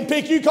words, He didn't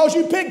pick you because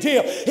you picked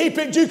Him. He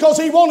picked you because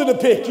He wanted to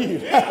pick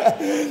you.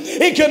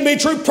 It couldn't be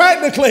true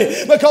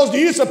practically, because do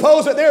you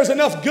suppose that there's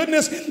enough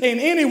goodness in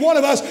any one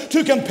of us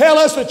to compel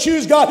us to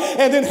choose God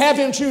and then have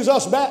Him choose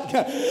us back?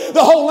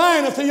 The whole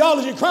line of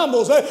theology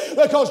crumbles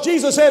because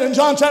Jesus said in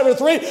John chapter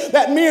 3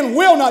 that men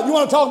will not, you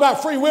want to talk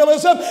about free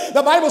willism?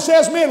 The Bible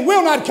says men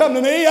will not come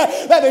to me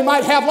that they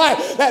might have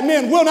life. That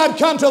men will not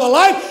come to the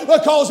light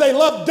because they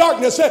love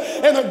darkness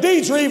and their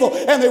deeds are evil,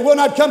 and they will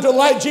not come to the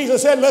light,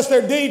 Jesus said, lest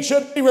their deeds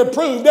should be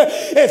reproved.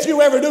 If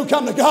you ever do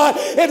come to God,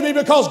 it'll be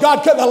because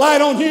God cut the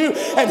light on you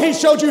and He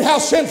showed you how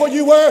sinful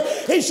you were.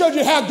 He showed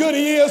you how good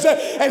He is,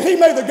 and He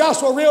made the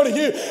gospel real to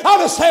you. I'll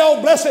just say,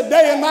 oh, blessed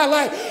day in my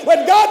life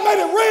when God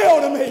made it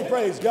real to me.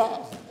 Praise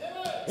God.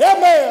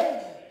 Amen.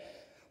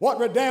 What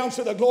redounds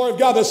to the glory of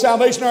God, the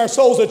salvation of our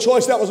souls, the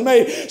choice that was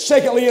made.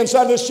 Secondly,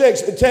 inside of this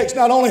text,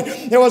 not only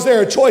was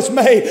there a choice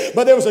made,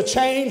 but there was a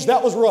change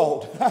that was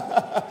wrought.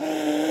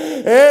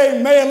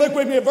 Amen. Look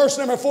with me at verse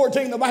number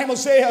 14. The Bible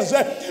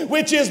says,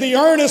 which is the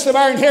earnest of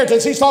our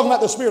inheritance. He's talking about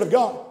the Spirit of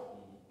God.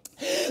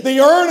 The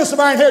earnest of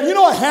our inheritance. You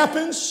know what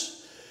happens?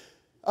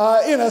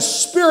 In a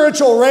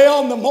spiritual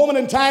realm, the moment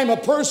in time a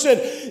person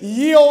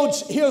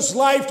yields his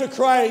life to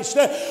Christ,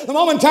 the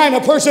moment in time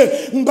a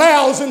person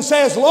bows and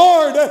says,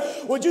 Lord,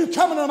 would you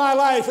come into my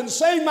life and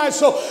save my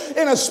soul?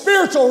 In a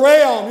spiritual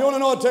realm, you want to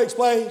know what takes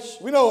place?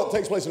 We know what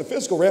takes place in a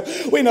physical realm.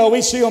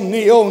 We see them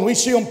kneel and we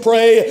see them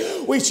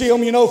pray. We see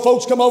them,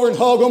 folks come over and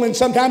hug them, and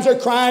sometimes they're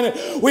crying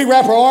and we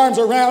wrap our arms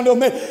around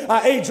them.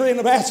 Adrian,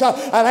 the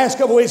last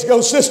couple of weeks ago,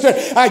 sister,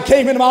 I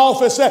came into my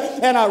office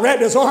and I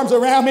wrapped his arms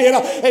around me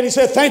and he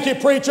said, thank you,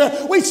 preacher.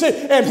 We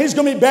see, and he's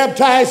going to be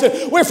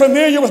baptized. We're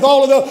familiar with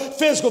all of the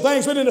physical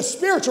things, but in the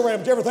spiritual realm,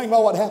 did you ever think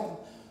about what happened?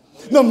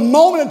 The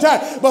moment in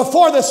time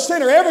before the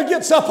sinner ever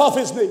gets up off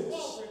his knees,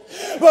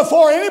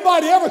 before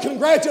anybody ever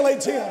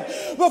congratulates him,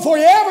 before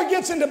he ever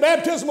gets into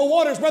baptismal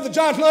waters, Brother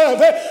John Love,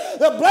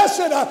 the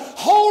blessed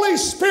Holy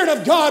Spirit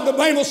of God, the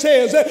Bible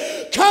says,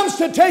 comes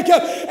to take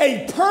up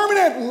a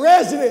permanent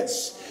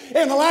residence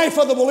in the life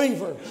of the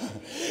believer.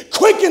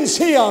 Quickens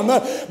him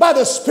by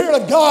the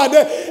Spirit of God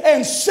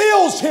and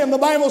seals him, the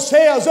Bible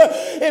says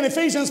in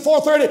Ephesians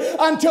 4:30,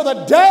 until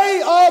the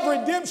day of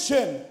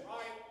redemption.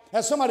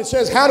 As somebody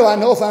says, how do I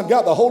know if I've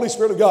got the Holy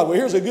Spirit of God? Well,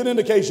 here's a good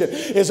indication.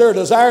 Is there a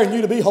desire in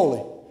you to be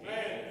holy?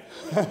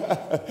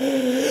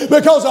 The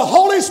Because the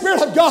Holy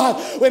Spirit of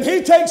God, when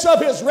He takes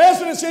up His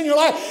residence in your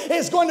life,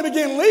 is going to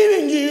begin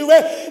leading you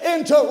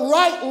into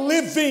right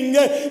living,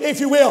 if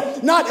you will.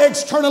 Not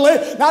externally,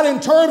 not in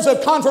terms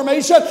of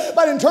confirmation,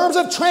 but in terms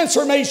of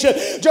transformation.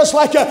 Just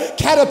like a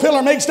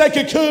caterpillar makes that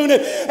cocoon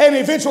and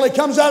eventually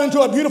comes out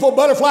into a beautiful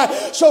butterfly,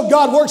 so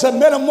God works a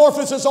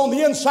metamorphosis on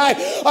the inside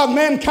of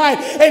mankind,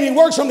 and He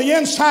works from the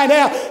inside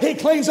out. He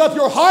cleans up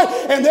your heart,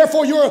 and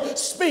therefore your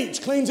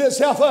speech cleans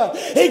itself up.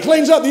 He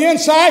cleans up the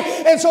inside,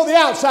 and so the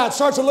outside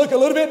starts to look a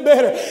little bit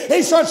better.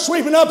 He starts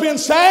sweeping up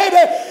inside,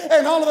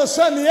 and all of a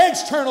sudden the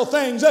external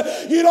things,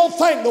 you don't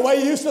think the way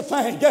you used to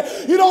think.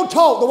 You don't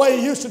talk the way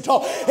you used to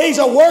talk. He's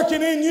a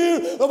working in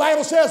you. The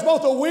Bible says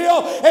both the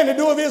will and the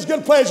do of His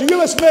good pleasure. You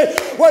listen to me.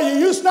 Where you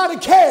used not to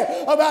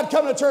care about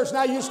coming to church,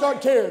 now you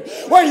start caring.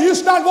 Where you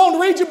used not want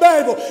to read your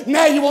Bible,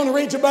 now you want to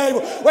read your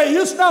Bible. Where you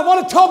used not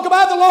want to talk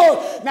about the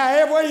Lord, now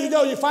everywhere you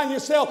go you find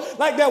yourself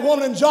like that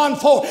woman in John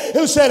 4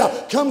 who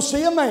said, come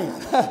see a man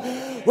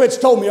which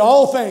told me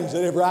all things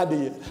that ever I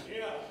did.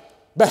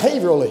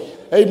 Behaviorally,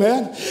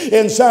 amen,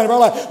 inside of our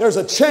life there's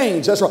a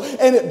change. That's right.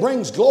 And it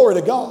brings glory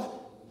to God.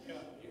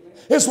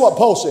 This is what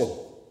Paul said.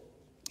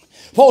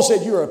 Paul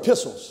said, you are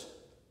epistles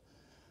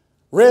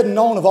read and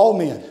known of all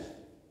men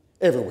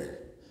everywhere.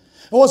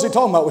 And what's he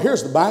talking about? Well,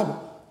 here's the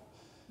Bible.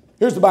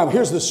 Here's the Bible.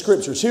 Here's the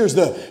scriptures. Here's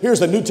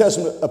the New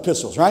Testament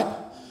epistles, right?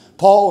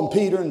 Paul and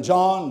Peter and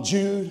John and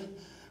Jude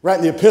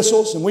writing the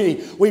epistles, and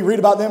we read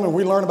about them and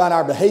we learn about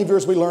our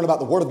behaviors. We learn about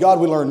the Word of God.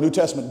 We learn New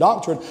Testament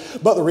doctrine.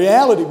 But the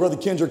reality, Brother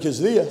Kendrick,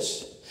 is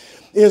this,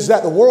 is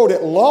that the world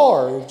at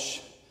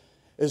large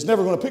is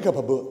never going to pick up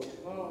a book.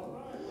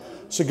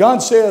 So God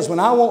says, when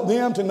I want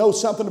them to know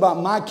something about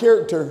my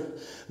character,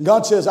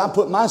 God says, I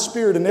put my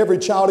spirit in every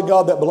child of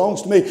God that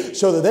belongs to me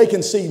so that they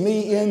can see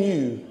me in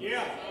you.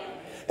 Yeah.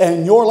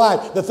 And your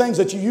life, the things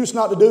that you used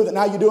not to do that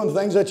now you do, and the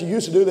things that you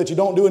used to do that you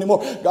don't do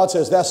anymore, God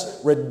says, that's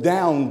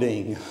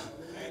redounding.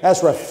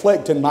 That's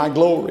reflecting my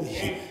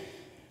glory.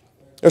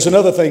 There's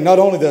another thing, not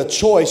only the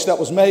choice that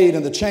was made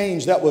and the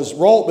change that was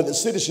wrought, but the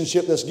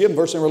citizenship that's given.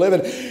 Verse number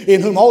 11,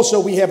 in whom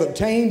also we have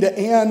obtained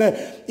an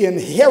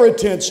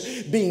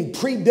inheritance, being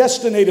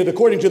predestinated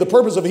according to the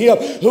purpose of Him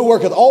who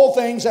worketh all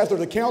things after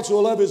the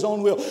counsel of His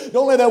own will.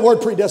 Don't let that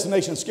word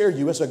predestination scare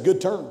you. It's a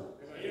good term.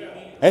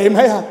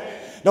 Amen.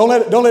 Don't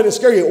let it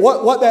scare you.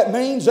 What that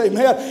means,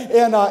 amen,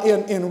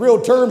 in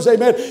real terms,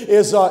 amen,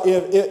 is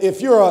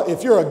if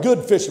you're a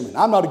good fisherman.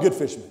 I'm not a good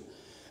fisherman.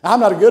 I'm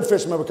not a good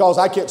fisherman because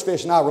I catch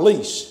fish and I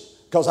release,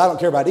 because I don't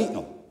care about eating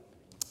them.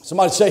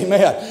 Somebody say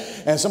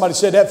amen. And somebody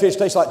said that fish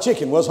tastes like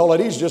chicken. Well, it's a whole lot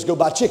easier just go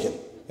buy chicken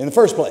in the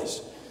first place.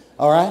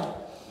 All right?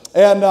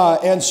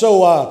 And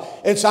so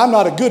I'm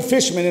not a good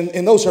fisherman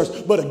in those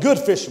terms, but a good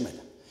fisherman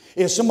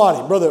is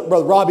somebody, Brother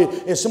Robbie,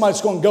 is somebody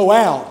that's going to go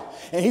out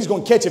and he's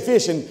going to catch a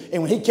fish, and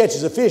when he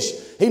catches a fish,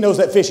 he knows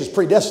that fish is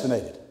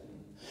predestinated.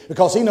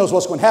 Because he knows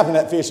what's going to happen to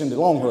that fish in the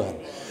long run.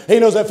 He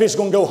knows that fish is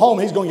going to go home,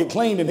 he's going to get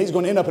cleaned, and he's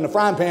going to end up in a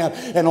frying pan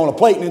and on a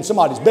plate and in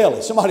somebody's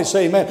belly. Somebody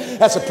say, man,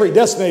 that's a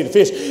predestinated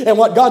fish. And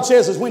what God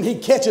says is when He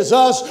catches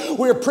us,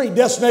 we're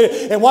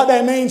predestinated. And what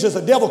that means is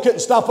the devil couldn't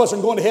stop us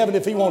from going to heaven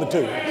if he wanted to.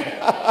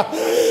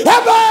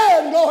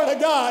 Amen! Glory to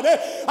God.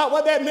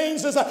 What that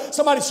means is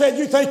somebody said,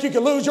 you think you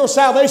could lose your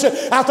salvation?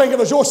 I think if it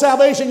was your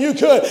salvation, you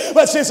could.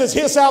 But since it's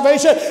His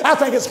salvation, I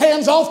think it's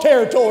hands-off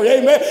territory.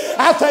 Amen.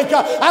 I think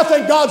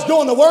God's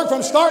doing the work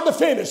from start to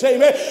finish.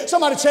 Amen.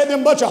 Somebody said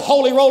them bunch of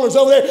holy rollers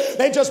over there,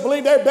 they just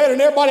believe they're better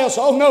than everybody else.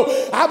 Oh no,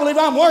 I believe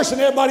I'm worse than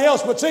everybody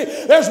else. But see,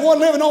 there's one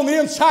living on the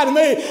inside of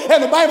me.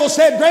 And the Bible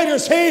said, greater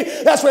is He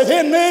that's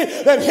within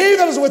me than he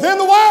that is within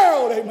the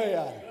world.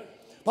 Amen.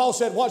 Paul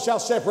said, what shall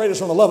separate us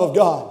from the love of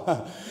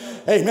God?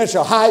 Amen.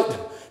 Shall height,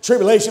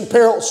 tribulation,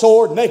 peril,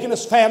 sword,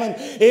 nakedness, famine,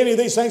 any of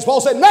these things. Paul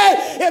said,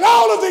 nay, in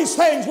all of these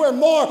things we're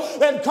more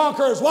than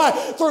conquerors. Why?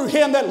 Through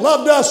Him that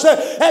loved us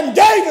and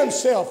gave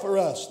Himself for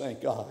us.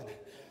 Thank God.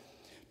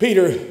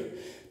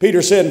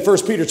 Peter said in 1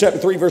 Peter chapter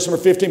 3, verse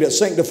number 15, that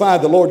sanctify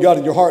the Lord God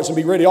in your hearts and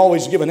be ready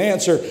always to give an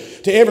answer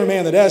to every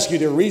man that asks you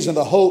the reason of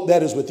the hope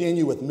that is within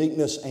you with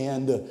meekness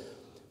and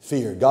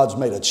fear. God's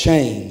made a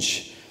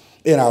change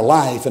in our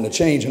life and a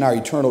change in our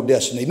eternal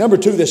destiny. Number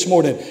 2 this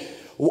morning,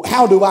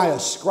 how do I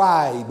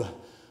ascribe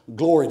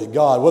glory to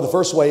God? Well, the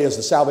first way is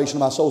the salvation of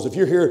my souls. If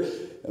you're here,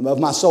 of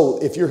my soul,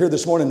 if you're here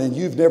this morning and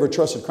you've never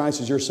trusted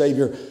Christ as your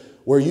Savior,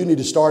 where you need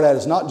to start at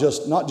is not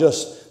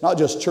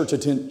just church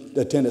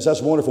attendance.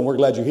 That's wonderful, and we're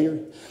glad you're here.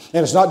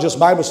 And it's not just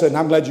Bible study, and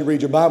I'm glad you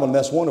read your Bible, and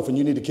that's wonderful, and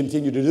you need to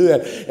continue to do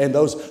that. And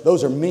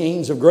those are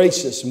means of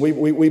graces, and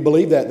we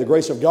believe that, the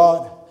grace of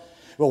God.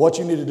 But what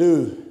you need to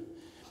do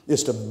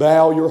is to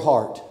bow your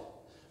heart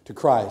to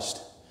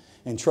Christ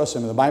and trust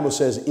Him. And the Bible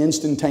says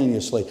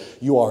instantaneously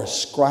you are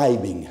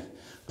ascribing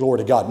glory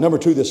to God. Number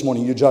 2 this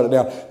morning, you jot it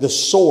down, the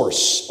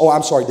success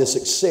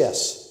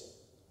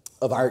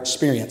of our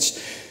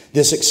experience.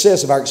 The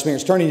success of our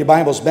experience. Turning your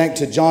Bibles back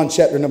to John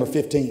chapter number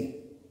 15.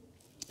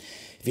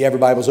 If you have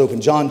your Bibles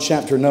open, John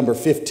chapter number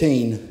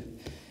 15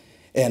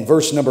 and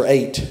verse number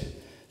 8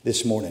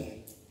 this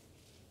morning.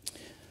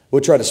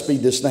 We'll try to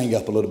speed this thing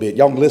up a little bit.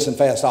 Y'all can listen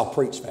fast, I'll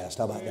preach fast.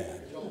 How about that?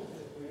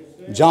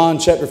 John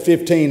chapter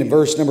 15 and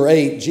verse number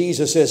 8,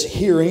 Jesus says,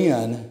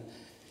 herein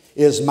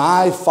is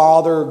my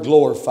Father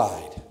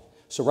glorified.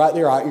 So right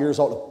there, our ears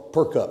ought to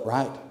perk up,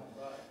 right?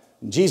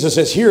 Jesus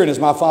says, herein is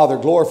my Father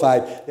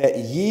glorified, that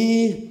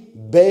ye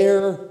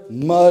bear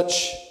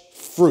much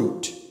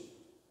fruit.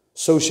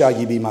 So shall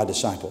ye be my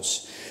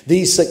disciples.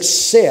 The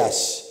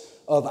success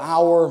of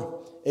our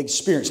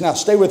experience. Now,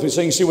 stay with me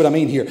so you can see what I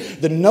mean here.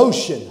 The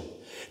notion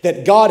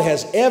that God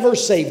has ever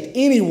saved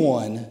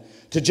anyone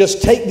to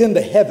just take them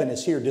to heaven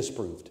is here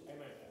disproved.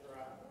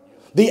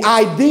 The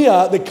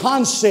idea, the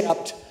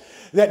concept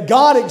that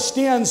God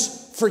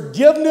extends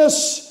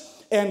forgiveness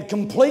and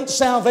complete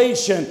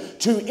salvation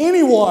to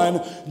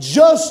anyone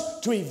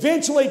just to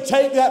eventually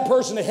take that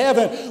person to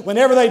heaven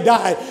whenever they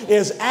die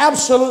is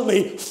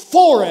absolutely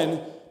foreign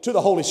to the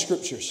Holy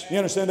Scriptures. You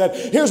understand that?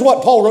 Here's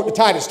what Paul wrote to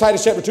Titus.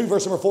 Titus chapter 2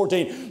 verse number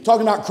 14.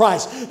 Talking about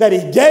Christ. That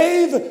He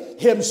gave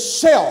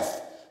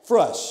Himself for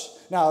us.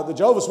 Now, the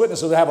Jehovah's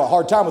Witnesses have a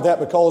hard time with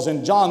that because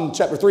in John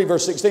chapter 3,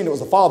 verse 16, it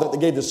was the Father that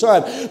gave the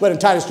Son. But in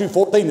Titus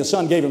 2:14, the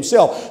Son gave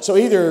Himself. So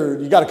either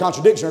you got a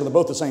contradiction or they're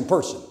both the same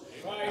person.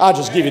 I'll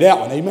just give you that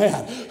one,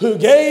 amen. Who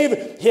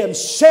gave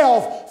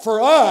Himself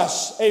for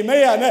us,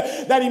 amen,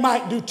 that He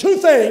might do two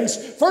things.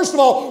 First of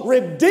all,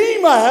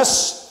 redeem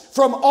us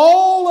from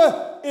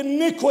all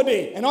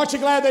iniquity. And aren't you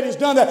glad that He's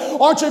done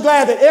that? Aren't you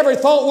glad that every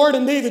thought, word,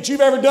 and deed that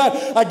you've ever done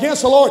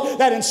against the Lord,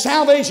 that in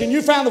salvation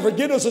you found the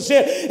forgiveness of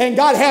sin, and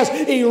God has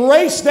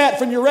erased that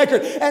from your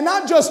record. And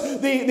not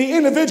just the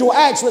individual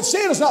acts, but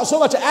sin is not so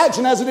much an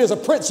action as it is a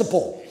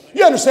principle.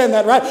 You understand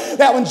that, right?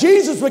 That when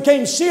Jesus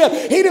became sin,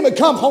 He didn't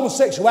become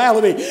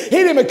homosexuality. He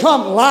didn't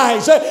become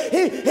lies.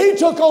 He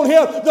took on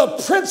Him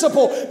the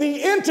principle,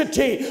 the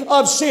entity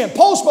of sin.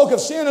 Paul spoke of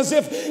sin as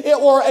if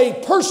it were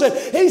a person.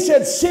 He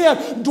said,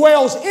 sin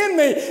dwells in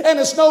me, and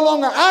it's no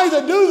longer I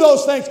that do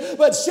those things,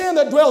 but sin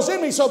that dwells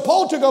in me. So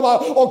Paul took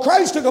upon, or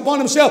Christ took upon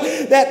Himself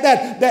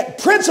that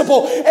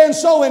principle. And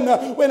so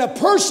when a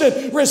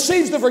person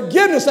receives the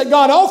forgiveness that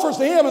God offers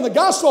to him in the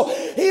gospel,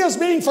 he is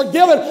being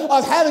forgiven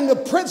of having the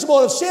principle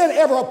of sin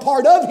ever a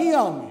part of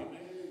him.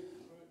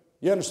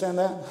 You understand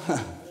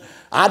that?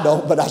 I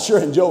don't, but I sure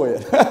enjoy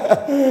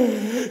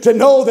it. To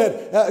know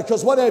that,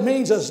 because what that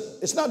means is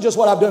it's not just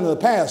what I've done in the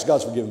past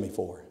God's forgiven me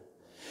for,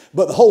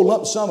 but the whole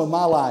lump sum of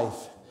my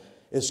life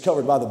is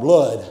covered by the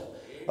blood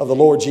of the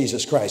Lord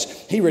Jesus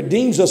Christ. He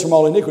redeems us from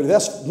all iniquity.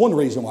 That's one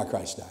reason why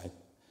Christ died,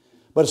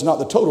 but it's not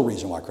the total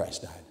reason why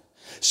Christ died.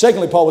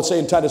 Secondly, Paul would say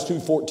in Titus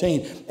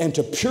 2:14, and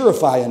to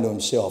purify unto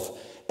Himself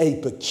a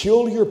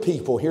peculiar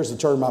people. Here's the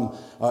term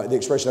the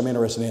expression I'm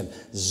interested in.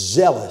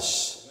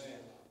 Zealous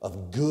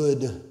of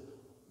good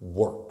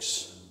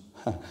works.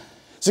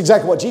 It's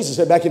exactly what Jesus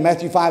said back in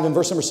Matthew 5 and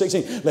verse number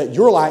 16. Let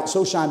your light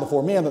so shine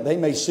before men that they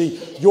may see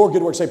your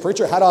good works. Say,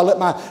 preacher, how do I let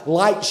my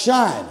light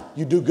shine?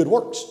 You do good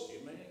works.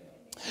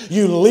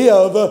 You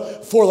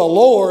live for the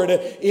Lord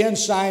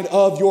inside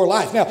of your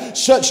life. Now,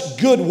 such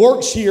good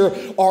works here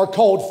are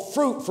called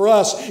fruit for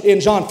us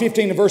in John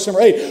 15 and verse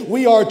number 8.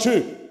 We are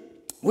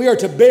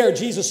to bear,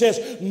 Jesus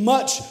says,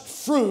 much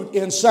fruit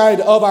inside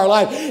of our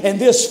life. And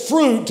this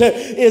fruit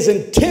is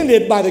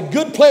intended by the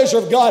good pleasure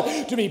of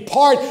God to be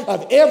part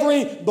of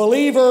every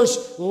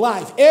believer's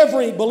life.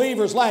 Every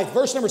believer's life.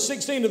 Verse number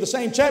 16 of the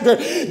same chapter,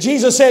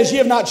 Jesus says, "Ye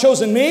have not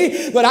chosen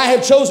me, but I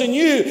have chosen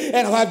you.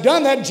 And if I've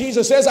done that,"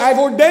 Jesus says, "I've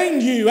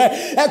ordained you."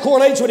 That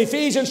correlates with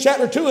Ephesians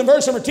chapter 2 and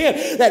verse number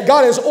 10, that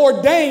God has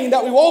ordained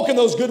that we walk in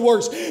those good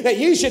works, that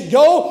you should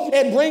go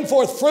and bring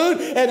forth fruit,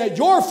 and that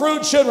your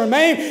fruit should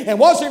remain. And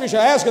whatsoever you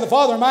shall ask of the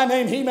Father in my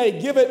name, He may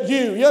give it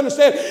you. You understand?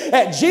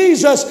 That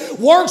Jesus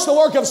works the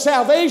work of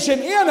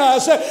salvation in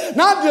us,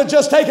 not to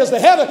just take us to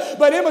heaven,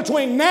 but in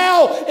between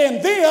now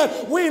and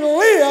then, we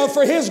live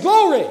for His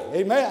glory.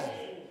 Amen.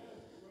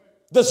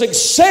 The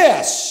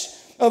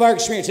success of our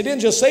experience. He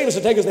didn't just save us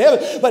to take us to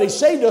heaven, but He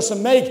saved us to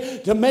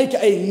make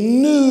a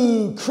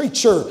new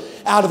creature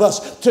out of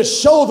us, to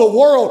show the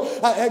world.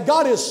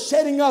 God is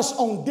setting us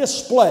on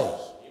display.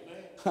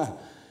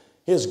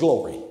 His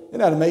glory. Isn't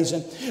that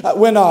amazing?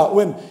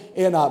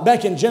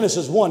 Back in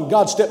Genesis 1,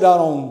 God stepped out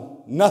on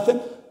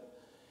nothing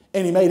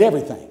and He made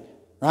everything,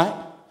 right?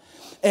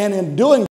 And in doing